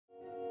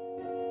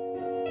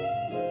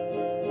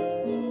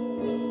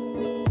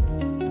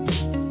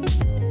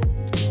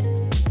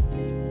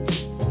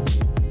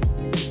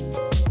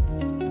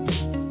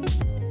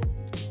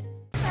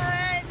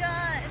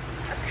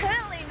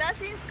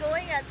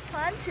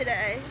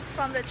today.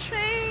 From the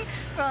train,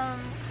 from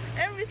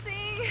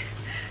everything.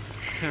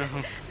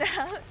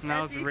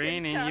 now it's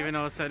raining, even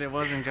though it said it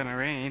wasn't gonna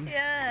rain.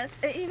 Yes,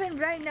 and even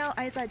right now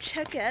as I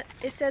check it,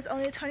 it says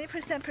only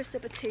 20%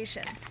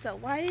 precipitation. So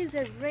why is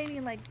it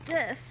raining like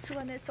this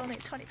when it's only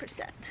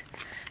 20%?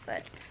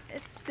 But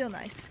it's still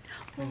nice.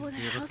 Oh, the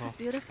house is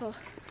beautiful.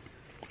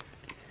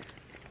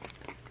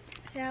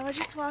 Yeah, we're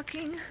just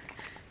walking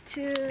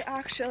to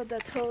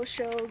the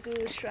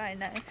Toshogu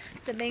Shrine,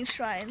 the main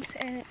shrines.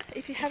 And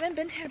if you haven't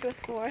been here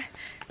before,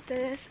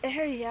 this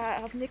area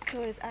of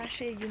Nikko is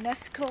actually a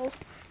UNESCO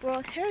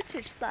World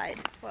Heritage Site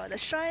for the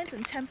shrines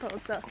and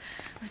temples. So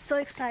I'm so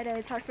excited.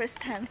 It's our first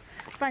time.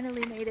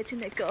 Finally made it to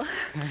Nikko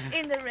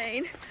in the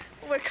rain.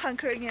 We're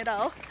conquering it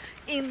all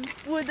in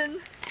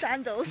wooden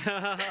sandals.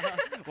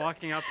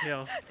 Walking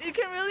uphill. You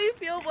can really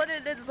feel what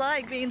it is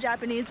like being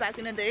Japanese back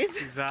in the days.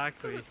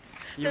 Exactly.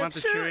 You want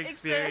the true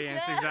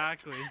experience, yeah.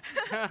 Exactly.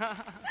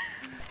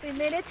 We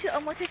made it to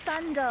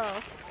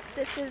Omotesando.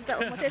 This is the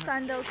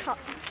Omotesando cup.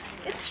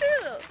 It's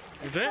true.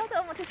 Is it's it? called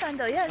the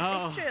Omotesando, yes,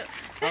 it's true.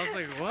 I was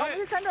like, what?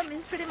 Omotesando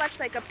means pretty much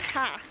like a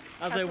path.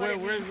 I was like,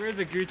 where's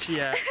the Gucci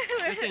at?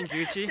 This ain't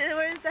Gucci.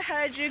 Where's the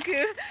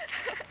Harajuku?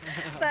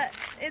 But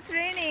it's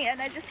raining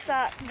and I just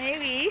thought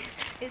maybe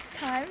it's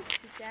time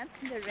to dance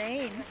in the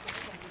rain.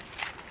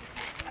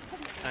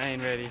 I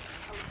ain't ready.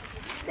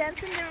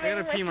 Dance in the rain.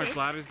 I gotta pee, my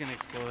bladder's gonna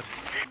explode.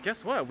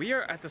 Guess what? We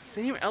are at the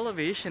same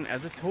elevation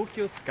as the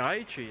Tokyo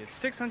Sky Tree. It's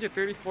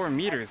 634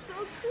 meters. That's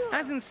so cool.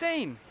 That's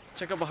insane.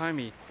 Check out behind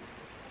me.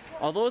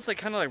 Although it's like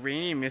kind of like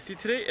rainy and misty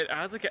today, it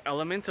adds like an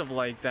element of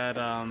like that,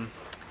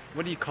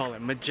 what do you call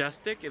it?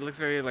 Majestic. It looks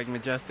very like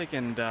majestic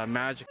and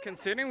magic.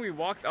 Considering we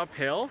walked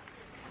uphill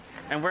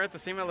and we're at the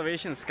same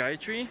elevation as Sky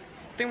Tree,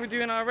 I think we're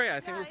doing alright. I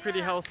think we're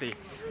pretty healthy.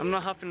 I'm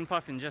not huffing and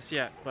puffing just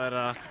yet, but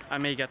I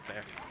may get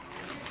there.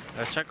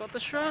 Let's check out the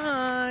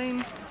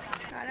shrine.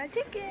 Got our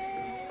ticket.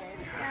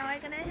 Now we're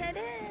gonna head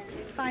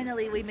in.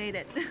 Finally, we made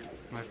it.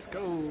 Let's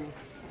go.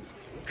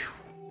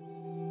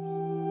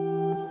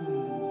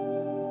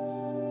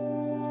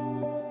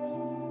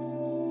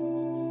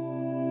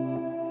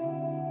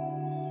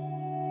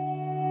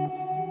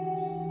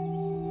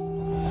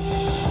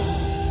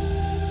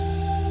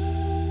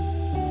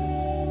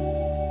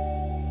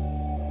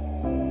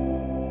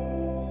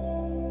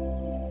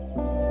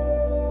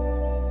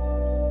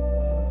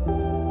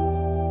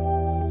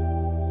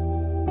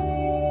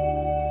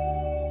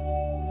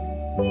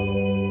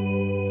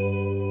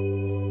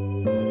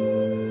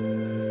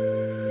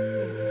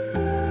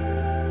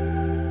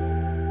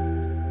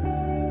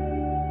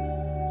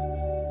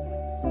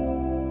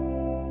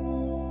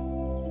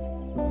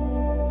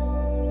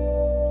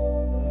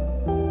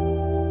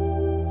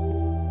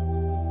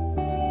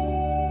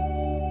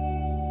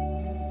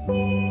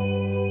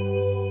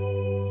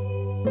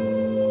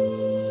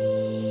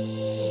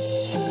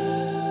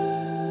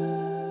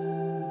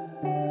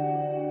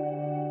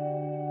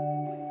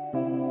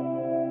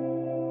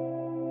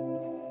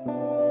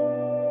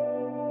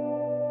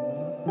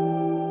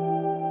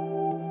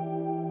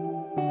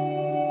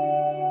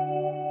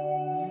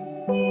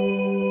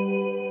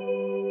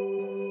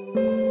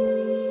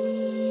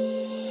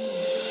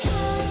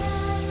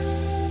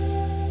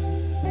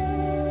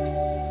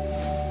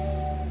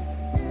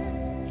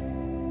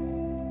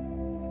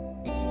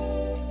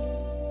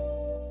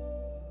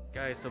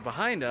 So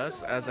behind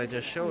us, as I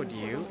just showed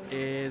you,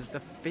 is the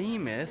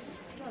famous,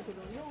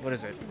 what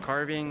is it?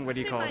 Carving? What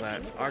do you call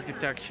that?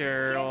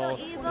 Architectural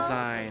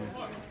design.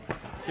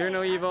 Hear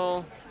no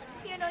evil.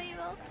 Hear no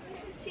evil.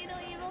 See no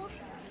evil.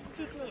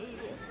 Speak no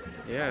evil.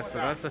 Yeah, so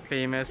that's a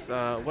famous,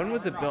 when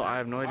was it built? I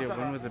have no idea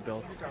when was it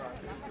built.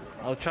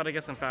 I'll try to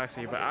get some facts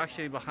for you, but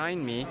actually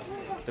behind me,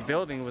 the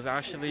building was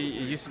actually,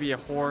 it used to be a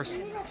horse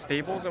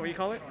stable, is that what you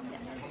call it?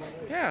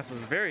 Yeah, so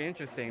it's very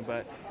interesting,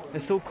 but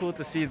it's so cool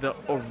to see the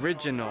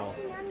original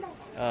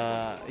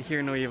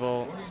hear no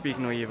evil, speak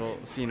no evil,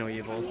 see no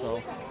evil.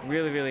 So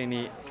really, really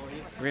neat.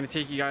 We're gonna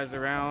take you guys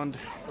around.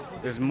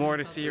 There's more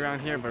to see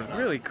around here, but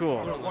really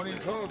cool.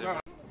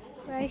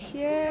 Right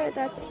here,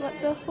 that's what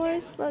the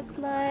horse looked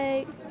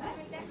like.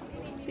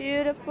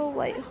 Beautiful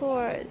white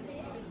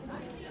horse.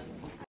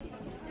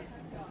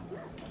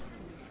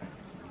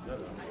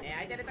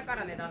 Guys,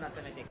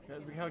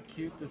 look how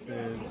cute this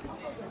is.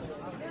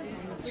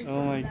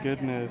 Oh my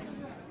goodness.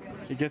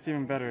 It gets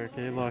even better,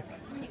 okay? Look.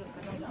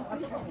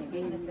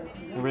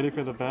 You ready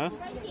for the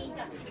best?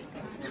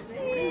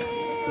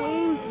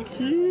 So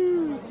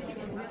cute!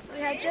 We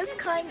had just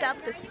climbed up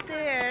the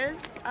stairs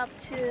up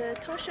to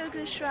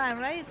Toshogu Shrine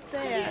right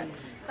there.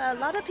 But a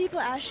lot of people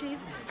actually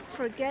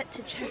forget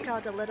to check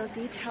out the little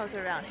details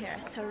around here.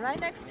 So right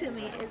next to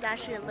me is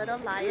actually a little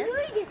lion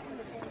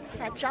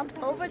that jumped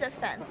over the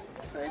fence.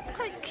 So it's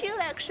quite cute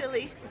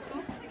actually.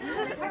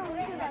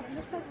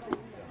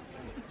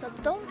 So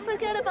don't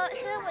forget about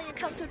him when you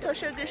come to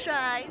Toshogu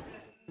Shrine.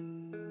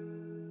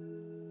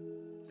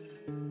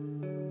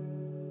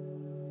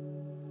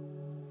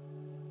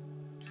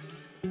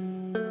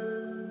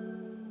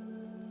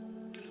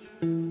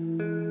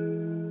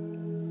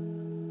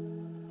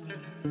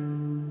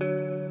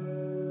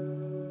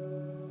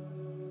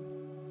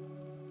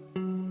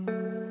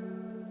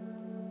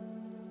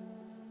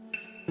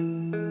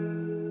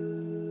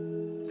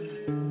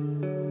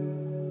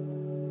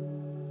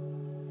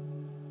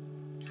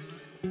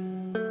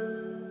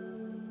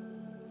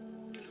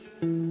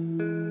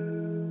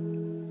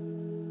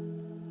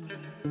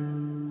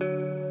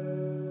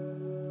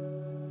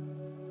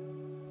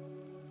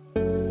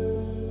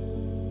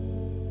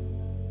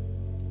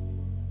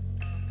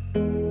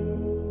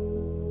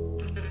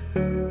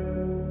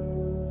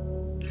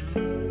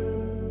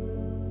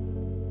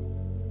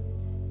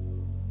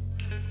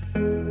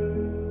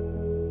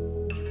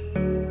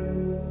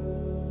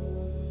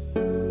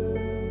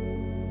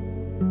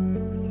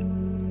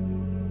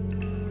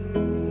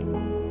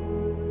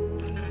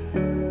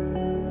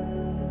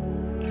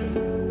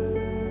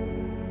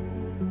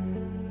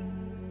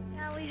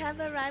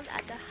 arrived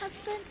at the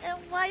husband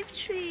and wife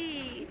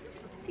tree.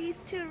 These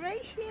two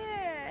right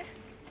here.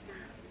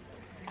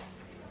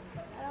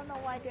 I don't know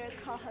why they're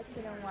called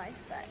husband and wife,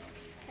 but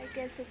I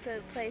guess it's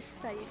a place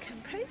that you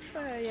can pray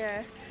for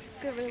your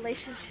good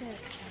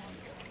relationships.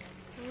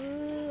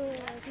 Ooh,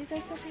 these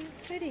are so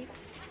pretty.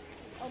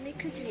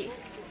 Omikuji.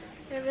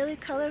 They're really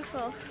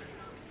colorful.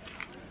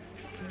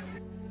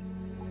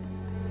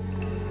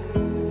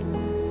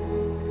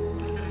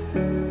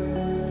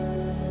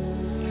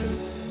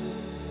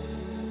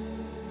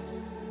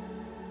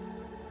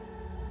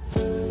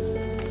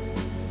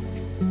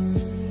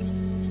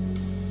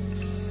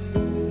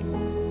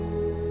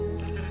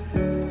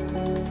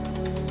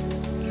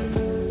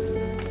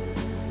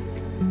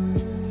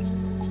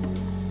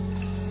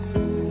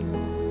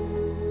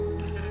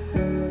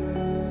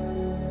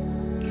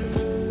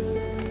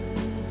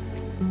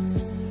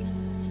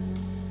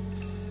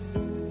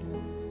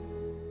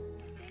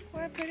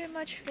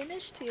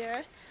 Finished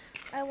here.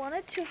 I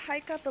wanted to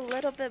hike up a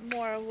little bit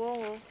more.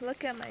 Whoa,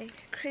 look at my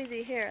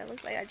crazy hair. It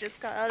looks like I just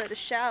got out of the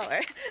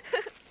shower.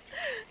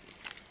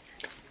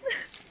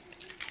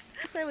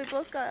 Looks like we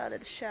both got out of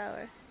the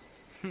shower.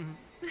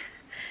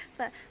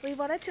 But we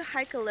wanted to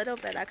hike a little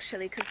bit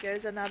actually, because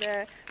there's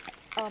another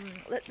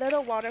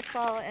little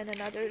waterfall and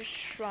another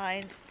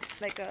shrine,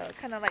 like a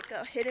kind of like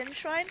a hidden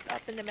shrine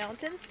up in the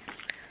mountains.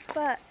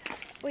 But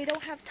we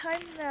don't have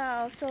time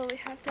now, so we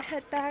have to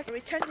head back,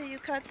 return to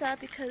Yukata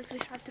because we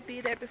have to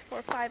be there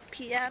before 5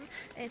 p.m.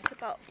 and it's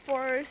about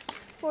 4:10,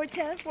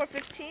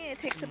 4:15. It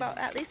takes about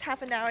at least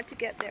half an hour to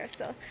get there,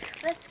 so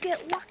let's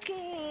get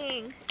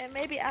walking. And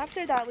maybe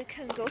after that we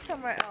can go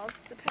somewhere else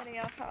depending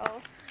on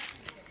how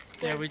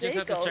the Yeah, we just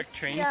have to check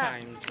train yeah.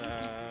 times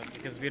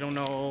because we don't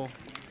know.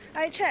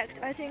 I checked.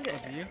 I think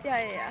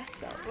yeah.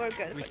 So we're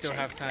good. We still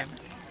have time.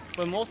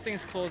 But most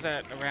things close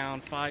at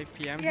around 5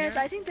 p.m. Yes,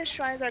 here. I think the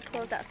shrines are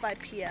closed at 5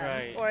 p.m.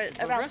 Right. or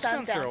But around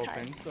restaurants are sundown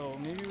open, time. so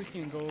maybe we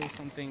can go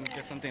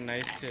get something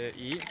nice to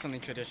eat,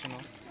 something traditional.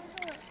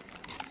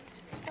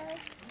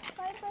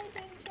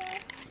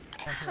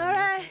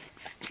 Alright,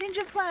 change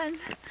of plans.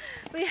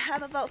 We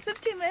have about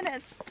 15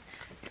 minutes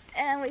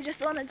and we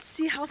just want to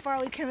see how far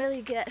we can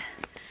really get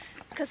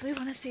because we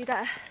want to see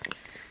that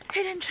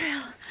hidden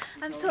trail.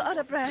 I'm so out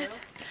of breath.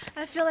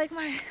 I feel like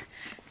my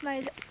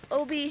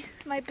obi,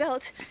 my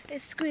belt,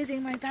 is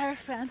squeezing my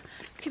diaphragm,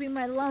 keeping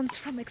my lungs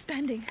from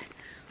expanding.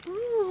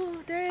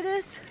 Ooh, there it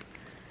is.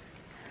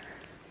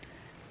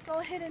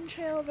 Small hidden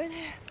trail over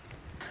there.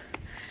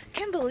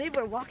 Can't believe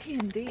we're walking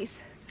in these.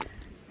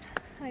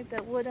 Like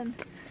the wooden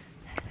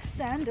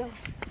sandals.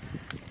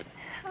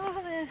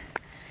 Oh man.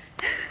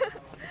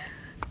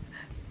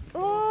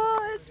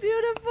 Oh, it's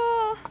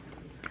beautiful.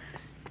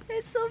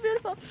 It's so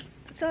beautiful.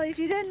 So if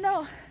you didn't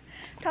know,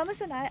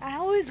 Thomas and I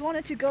always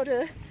wanted to go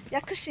to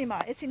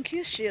Yakushima. It's in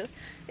Kyushu.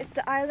 It's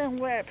the island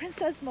where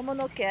Princess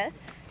Momonoke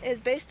is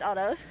based out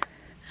of.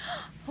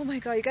 Oh my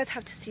god, you guys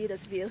have to see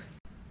this view.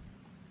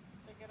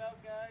 Check it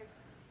out, guys.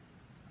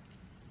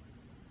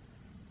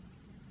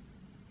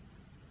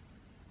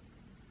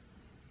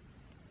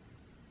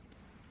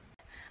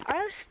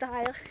 Our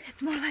style,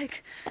 it's more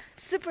like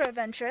super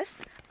adventurous,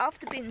 off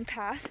the beaten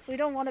path. We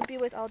don't want to be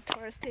with all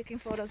tourists taking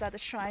photos at the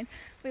shrine.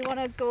 We want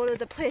to go to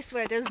the place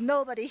where there's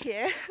nobody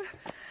here,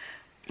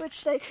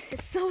 which like is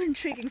so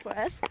intriguing for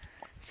us.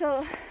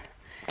 So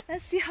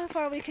let's see how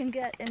far we can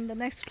get in the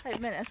next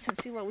 5 minutes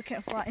and see what we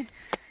can find.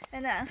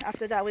 And then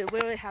after that we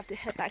really have to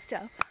head back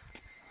down.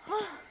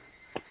 Oh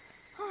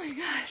my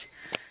gosh,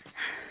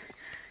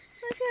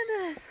 look at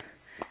this,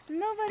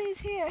 nobody's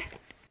here.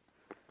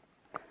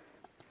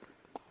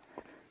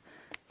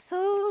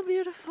 So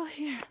beautiful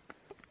here.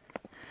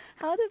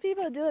 How do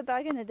people do it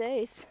back in the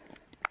days?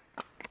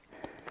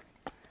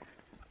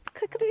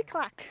 Clickety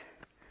clack.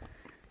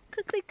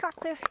 Clickety clack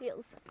their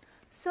heels.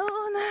 So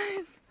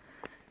nice.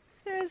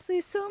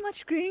 Seriously, so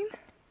much green.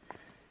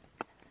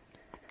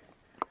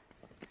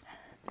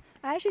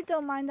 I actually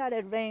don't mind that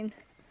it rained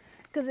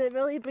because it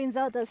really brings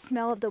out the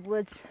smell of the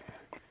woods.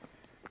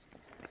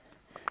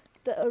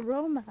 The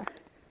aroma.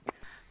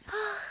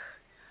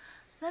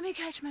 Let me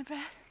catch my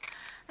breath.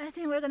 I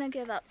think we're gonna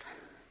give up.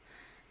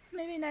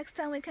 Maybe next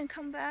time we can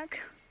come back.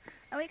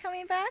 Are we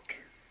coming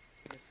back?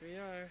 Yes, we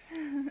are.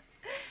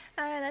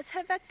 Alright, let's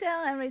head back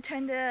down and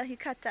return the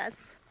yukatas.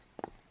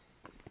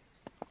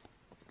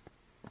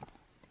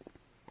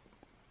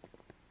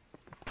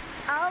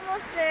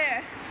 Almost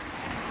there.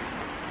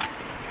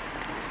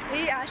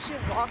 We actually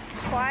walked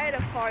quite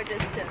a far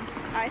distance.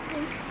 I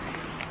think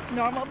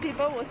normal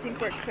people will think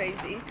we're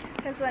crazy.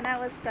 Because when I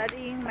was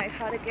studying like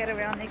how to get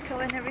around Nikko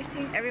and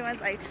everything,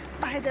 everyone's like,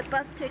 buy the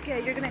bus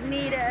ticket, you're gonna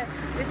need it.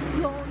 It's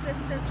long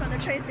distance from the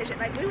train station.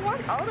 Like we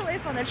walked all the way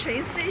from the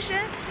train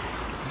station,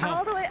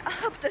 all the way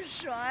up the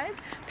shrines,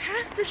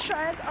 past the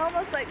shrines,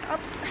 almost like up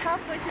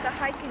halfway to the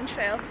hiking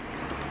trail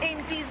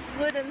in these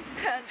wooden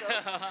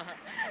sandals.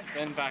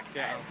 Then back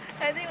down.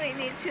 I think we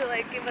need to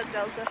like give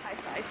ourselves a high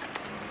five.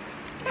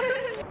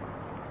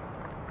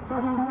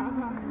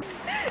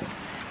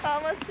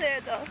 Almost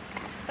there though.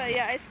 But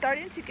yeah, it's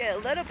starting to get a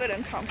little bit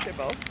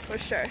uncomfortable for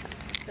sure.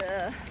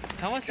 The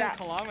How much in straps.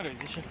 kilometers?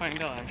 You should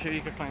find out. I'm sure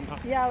you could find out.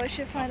 Yeah, we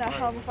should find out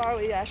how far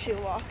we actually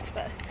walked,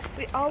 but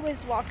we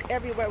always walk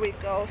everywhere we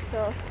go,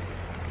 so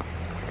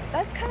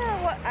that's kind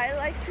of what I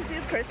like to do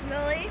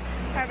personally.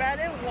 I'd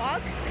rather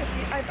walk because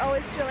I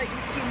always feel like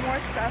you see more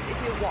stuff if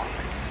you walk.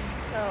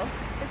 So,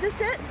 is this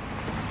it?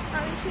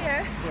 Are we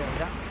here?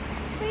 Yeah.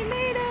 We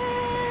made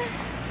it!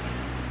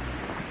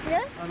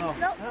 Yes? Oh, no.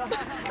 Nope.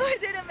 We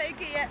didn't make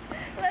it yet.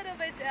 A little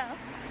bit down.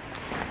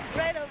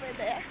 Right over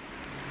there.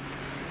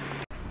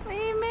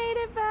 We made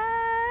it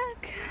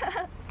back!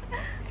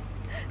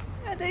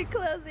 Are they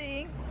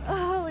closing?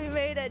 Oh, we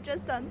made it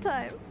just on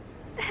time.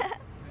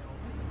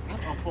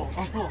 I'm full.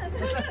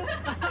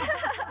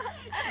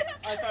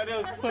 I thought it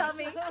was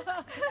Tommy.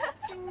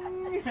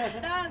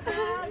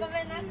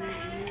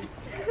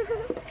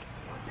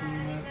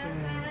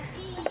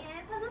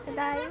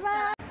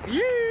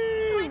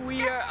 Yay!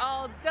 We are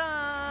all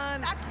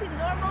done! Back to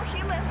normal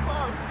human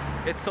clothes.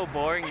 It's so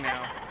boring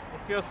now. It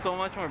feels so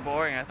much more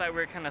boring. I thought we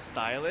were kind of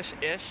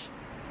stylish-ish,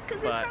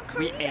 but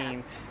we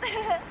ain't.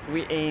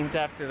 We ain't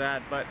after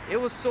that. But it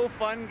was so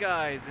fun,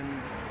 guys.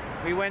 And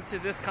we went to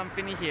this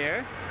company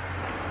here.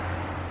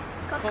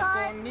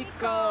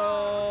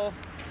 Nikko.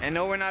 And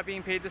no, we're not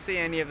being paid to say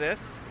any of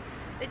this.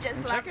 They just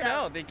And left check it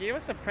out. They gave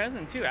us a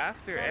present too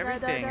after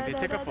everything. They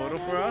took a photo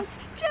for us.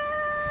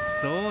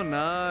 So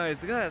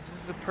nice. Look at that. This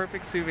is the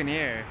perfect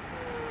souvenir.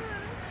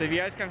 So if you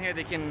guys come here,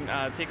 they can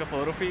take a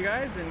photo for you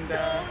guys. And So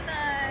nice.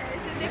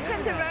 And they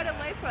printed right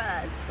away for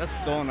us.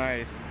 that's so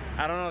nice.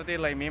 I don't know if they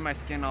like made my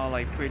skin all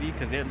like pretty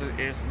because it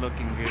is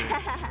looking good.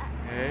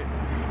 Right?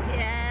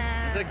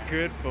 Yeah. It's a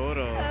good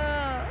photo.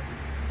 Oh.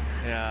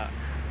 Yeah.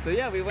 So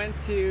yeah, we went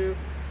to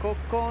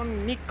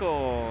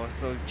Nikko.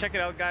 So check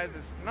it out, guys.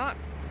 It's not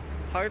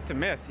hard to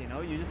miss, you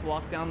know. You just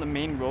walk down the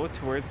main road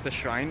towards the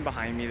shrine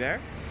behind me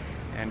there.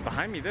 And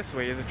behind me this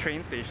way is a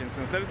train station.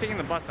 So instead of taking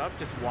the bus up,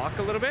 just walk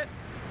a little bit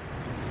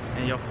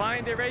and you'll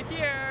find it right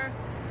here.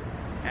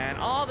 And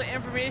all the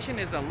information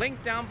is a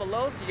link down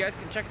below so you guys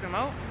can check them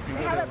out. They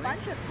have a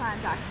bunch of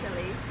plants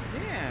actually.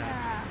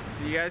 Yeah.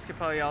 You guys could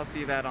probably all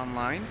see that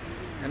online.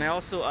 And I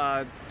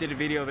also did a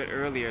video of it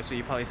earlier, so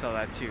you probably saw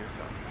that too.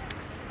 So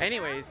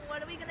anyways,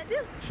 What are we gonna do?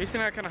 Tracy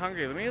and I are kind of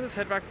hungry. Let me just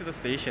head back to the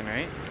station,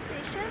 right?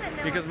 Station and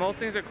then Because most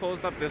things are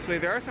closed up this way.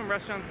 There are some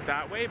restaurants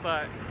that way,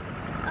 but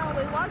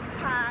we walked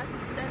past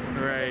and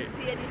we Right. didn't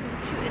see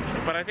anything too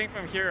interesting. I think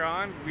from here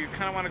on, we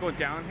kind of want to go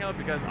downhill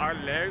because our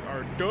legs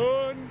are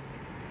done.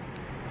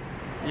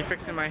 You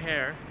fixing my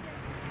hair?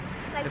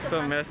 Like It's the so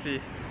monkey.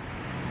 messy.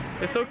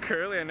 It's so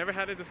curly. I never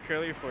had it this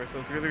curly before, so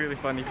it's really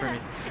funny for me.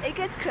 It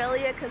gets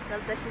curlier because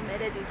of the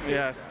humidity too.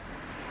 Yes. so.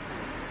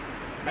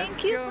 Let's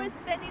Thank you go. for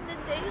spending the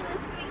day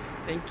with me.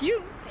 Thank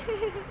you.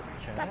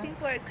 Stopping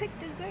for a quick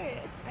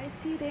dessert. I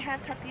see they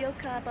have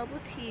tapioca bubble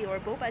tea or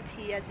boba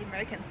tea as the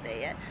Americans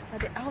say it.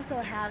 But they also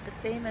have the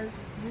famous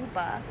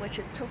yuba, which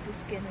is tofu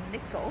skin and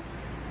Nikko.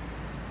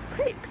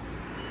 Crepes.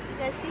 You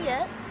guys see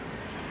it?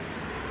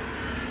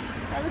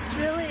 That looks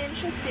really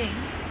interesting.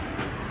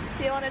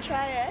 Do you want to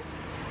try it?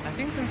 I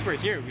think since we're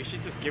here, we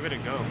should just give it a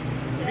go.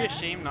 It'd be a Yeah.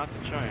 shame not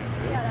to try it.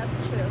 Yeah,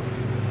 that's true.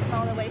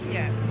 All the way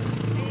here.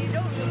 And you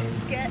don't really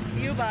get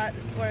yuba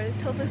or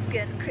tofu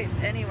skin crepes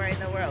anywhere in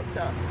the world,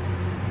 so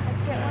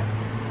let's get one.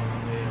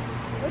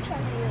 Which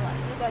one do you want?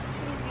 Yuba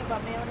cheese, yuba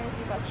mayonnaise,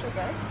 yuba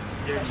sugar?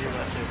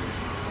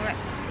 Alright,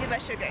 yuba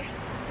sugar.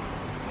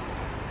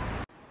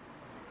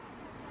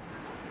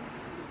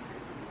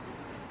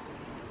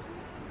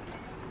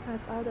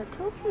 That's all the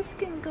tofu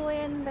skin go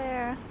in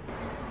there.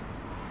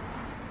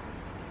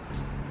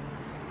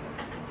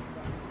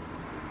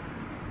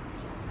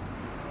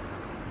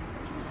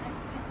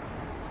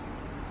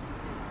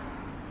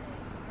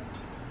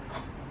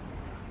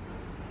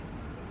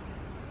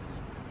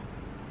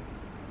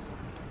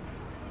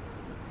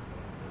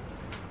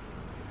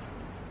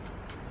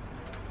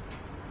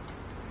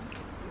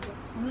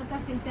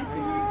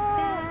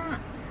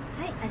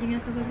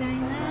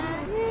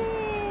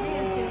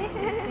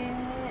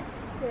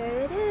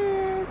 There it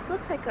is.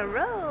 Looks like a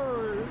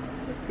rose.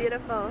 It's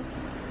beautiful.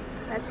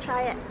 Let's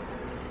try it.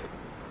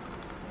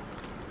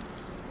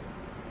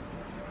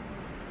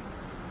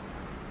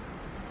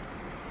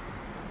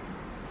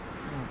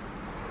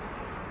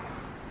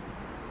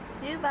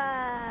 Yuba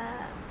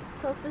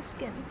tofu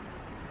skin.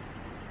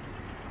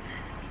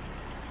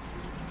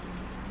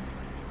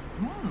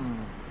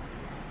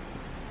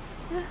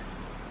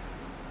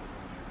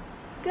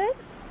 Good?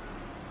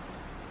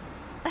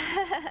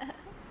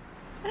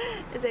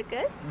 Is it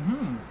good?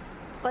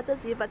 What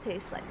does yuba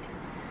taste like?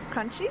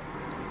 Crunchy?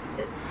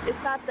 It's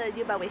not the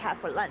yuba we have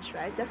for lunch,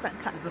 right? Different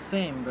kind. It's the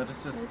same, but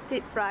it's just. It's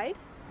deep fried?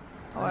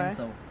 I Or think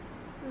so.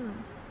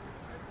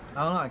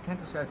 I don't know. I can't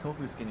describe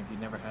tofu skin if you've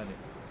never had it.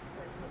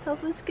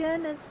 tofu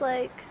skin is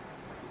like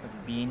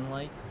Like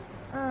bean-like.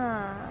 uh,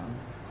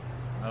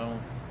 I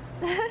don't.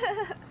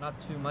 Not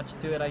too much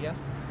to it, I guess.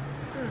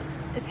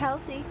 it's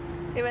healthy,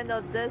 even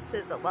though this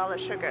is a lot of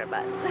sugar,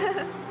 but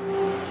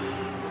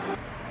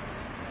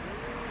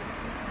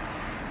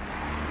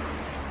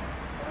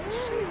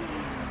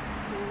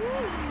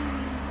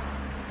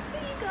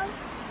Here you go.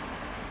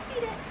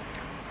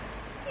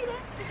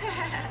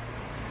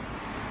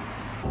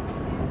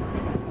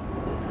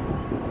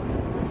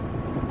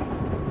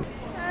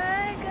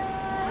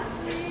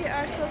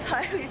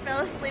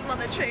 fall asleep on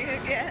the train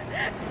again.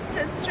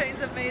 This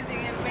train's amazing.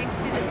 It makes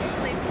you just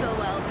sleep so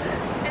well.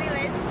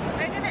 Anyways,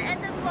 we're gonna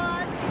end the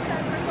vlog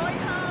because we're going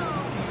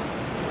home.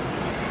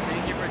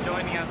 Thank you for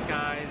joining us,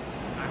 guys.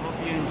 I hope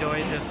you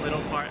enjoyed this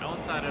little part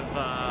outside of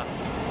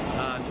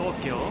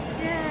Tokyo.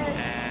 Yes.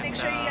 And, Make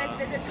sure you guys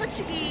visit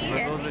Tochigi. For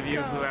and those of you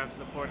Nikko. who have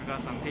supported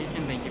us on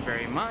Patreon, thank you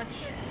very much.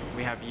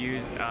 We have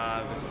used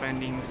the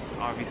spendings,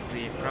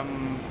 obviously,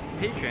 from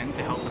Patreon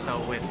to help us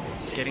out with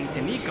getting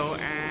to Nikko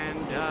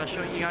and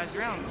showing you guys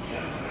around.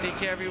 Take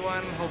care,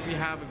 everyone. Hope you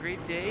have a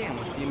great day, and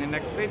we'll see you in the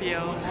next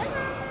video.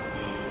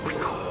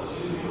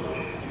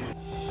 Bye.